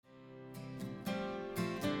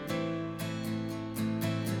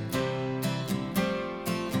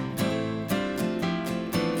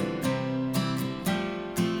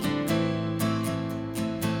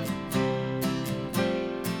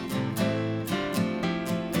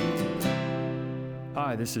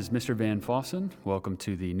Hi, this is Mr. Van Fossen. Welcome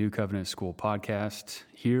to the New Covenant School podcast.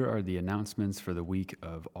 Here are the announcements for the week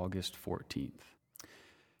of August 14th.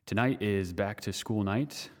 Tonight is back to school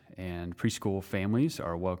night, and preschool families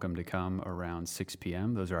are welcome to come around 6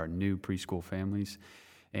 p.m. Those are our new preschool families.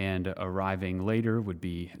 And arriving later would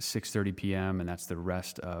be 6:30 p.m., and that's the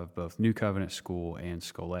rest of both New Covenant School and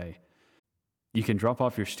Scholé. You can drop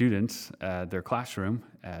off your students at their classroom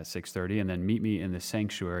at 6:30 and then meet me in the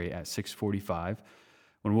sanctuary at 6:45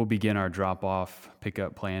 when we'll begin our drop-off,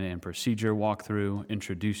 pickup plan and procedure walkthrough,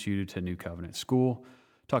 introduce you to New Covenant School,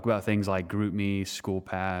 talk about things like GroupMe, School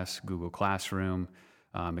Pass, Google Classroom,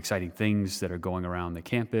 exciting things that are going around the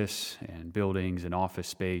campus and buildings and office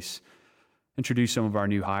space, introduce some of our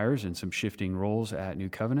new hires and some shifting roles at New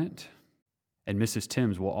Covenant. And Mrs.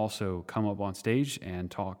 Timms will also come up on stage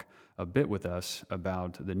and talk a bit with us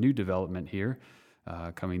about the new development here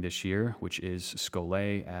coming this year, which is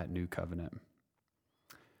Scholé at New Covenant.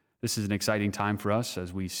 This is an exciting time for us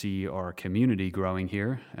as we see our community growing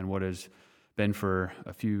here, and what has been for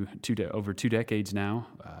over 2 decades now,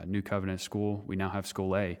 New Covenant School. We now have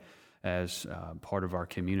Scholé as part of our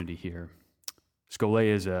community here. Scholé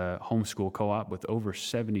is a homeschool co-op with over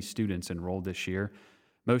 70 students enrolled this year.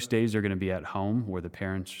 Most days they're going to be at home where the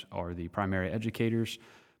parents are the primary educators.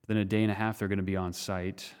 Then a day and a half they're going to be on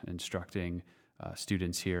site instructing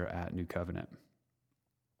students here at New Covenant.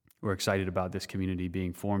 We're excited about this community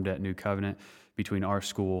being formed at New Covenant between our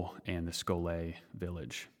school and the Scholé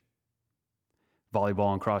Village.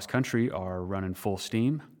 Volleyball and cross country are running full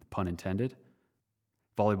steam, pun intended.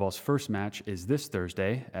 Volleyball's first match is this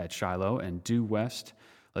Thursday at Shiloh and due west.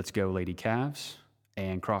 Let's go Lady Cavs.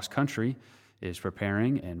 And cross country is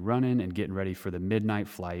preparing and running and getting ready for the midnight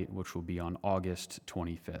flight, which will be on August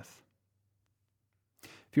 25th.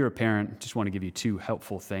 If you're a parent, just want to give you 2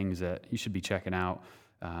 helpful things that you should be checking out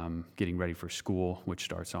getting ready for school, which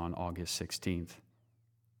starts on August 16th.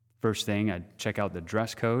 First thing, I'd check out the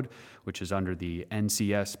dress code, which is under the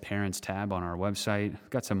NCS Parents tab on our website.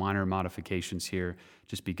 Got some minor modifications here.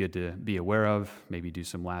 Just be good to be aware of, maybe do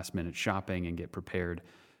some last-minute shopping and get prepared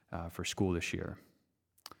for school this year.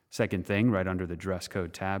 Second thing, right under the dress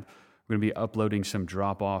code tab, we're going to be uploading some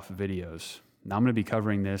drop-off videos. Now, I'm going to be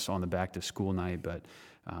covering this on the back-to-school night, but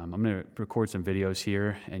I'm going to record some videos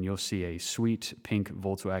here, and you'll see a sweet pink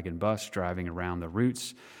Volkswagen bus driving around the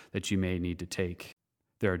routes that you may need to take.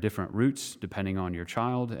 There are different routes depending on your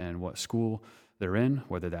child and what school they're in,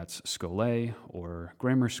 whether that's Scholé or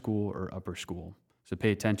grammar school or upper school. So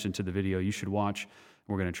pay attention to the video you should watch.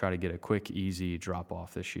 We're going to try to get a quick, easy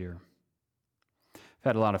drop-off this year. I've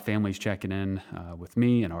had a lot of families checking in with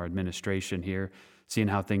me and our administration here, seeing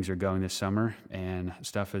how things are going this summer, and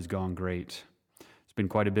stuff has gone great. It's been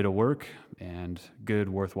quite a bit of work and good,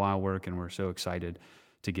 worthwhile work, and we're so excited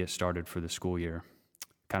to get started for the school year.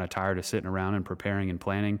 Kind of tired of sitting around and preparing and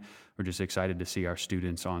planning. We're just excited to see our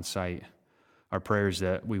students on site. Our prayers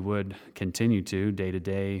that we would continue to, day to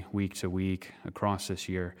day, week to week, across this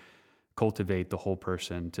year, cultivate the whole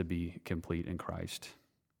person to be complete in Christ.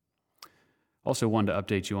 Also wanted to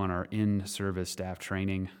update you on our in-service staff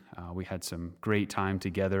training. We had some great time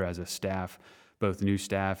together as a staff, both new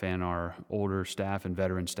staff and our older staff and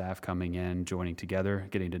veteran staff coming in, joining together,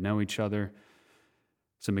 getting to know each other.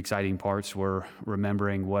 Some exciting parts were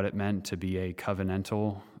remembering what it meant to be a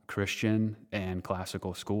covenantal Christian and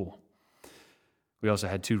classical school. We also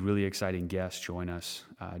had 2 really exciting guests join us.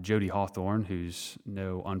 Jody Hawthorne, who's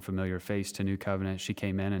no unfamiliar face to New Covenant, she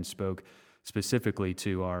came in and spoke specifically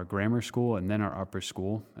to our grammar school and then our upper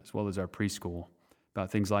school, as well as our preschool, about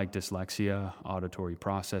things like dyslexia, auditory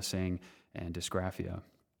processing, and dysgraphia.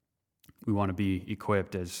 We want to be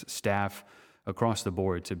equipped as staff across the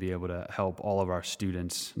board to be able to help all of our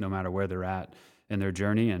students, no matter where they're at in their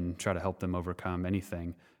journey, and try to help them overcome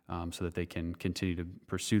anything so that they can continue to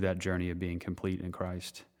pursue that journey of being complete in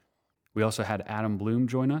Christ. We also had Adam Bloom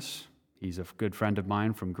join us. He's a good friend of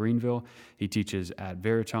mine from Greenville. He teaches at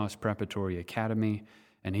Veritas Preparatory Academy,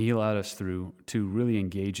 and he led us through 2 really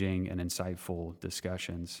engaging and insightful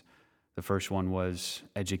discussions. The first one was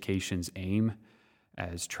education's aim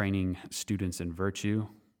as training students in virtue,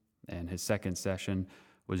 and his second session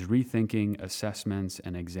was rethinking assessments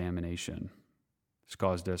and examination. This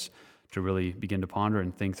caused us to really begin to ponder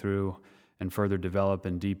and think through and further develop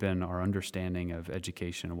and deepen our understanding of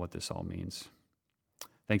education and what this all means.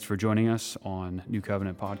 Thanks for joining us on New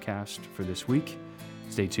Covenant Podcast for this week.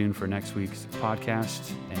 Stay tuned for next week's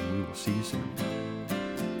podcast, and we will see you soon.